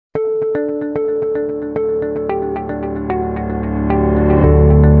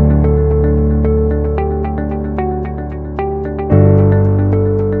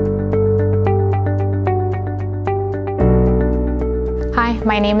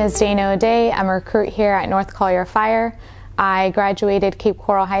name is Odeh. I'm a recruit here at North Collier Fire. I graduated Cape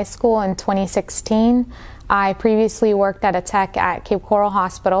Coral High School in 2016. I previously worked at a tech at Cape Coral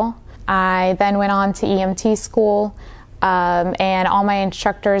Hospital. I then went on to EMT school, and all my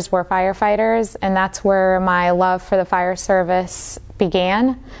instructors were firefighters, and that's where my love for the fire service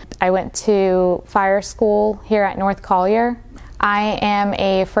began. I went to fire school here at North Collier. I am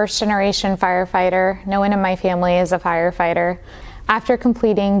a first-generation firefighter. No one in my family is a firefighter. After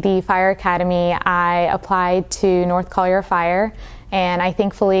completing the fire academy, I applied to North Collier Fire, and I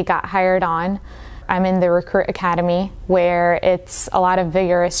thankfully got hired on. I'm in the recruit academy, where it's a lot of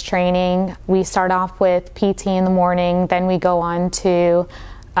vigorous training. We start off with PT in the morning, then we go on to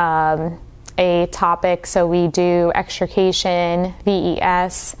a topic. So we do extrication,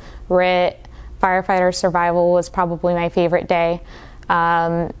 VES, RIT. Firefighter survival was probably my favorite day.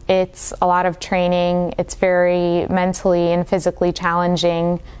 It's a lot of training. It's very mentally and physically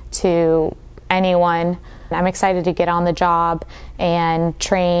challenging to anyone. I'm excited to get on the job and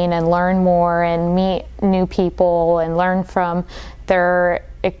train and learn more and meet new people and learn from their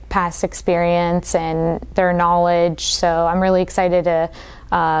past experience and their knowledge. So I'm really excited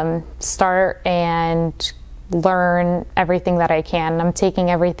to start and learn everything that I can. I'm taking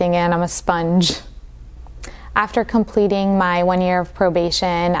everything in. I'm a sponge. After completing my 1 year of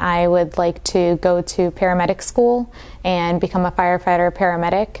probation, I would like to go to paramedic school and become a firefighter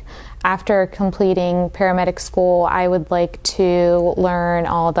paramedic. After completing paramedic school, I would like to learn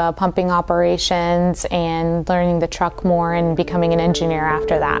all the pumping operations and learning the truck more and becoming an engineer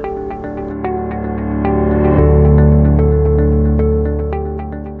after that.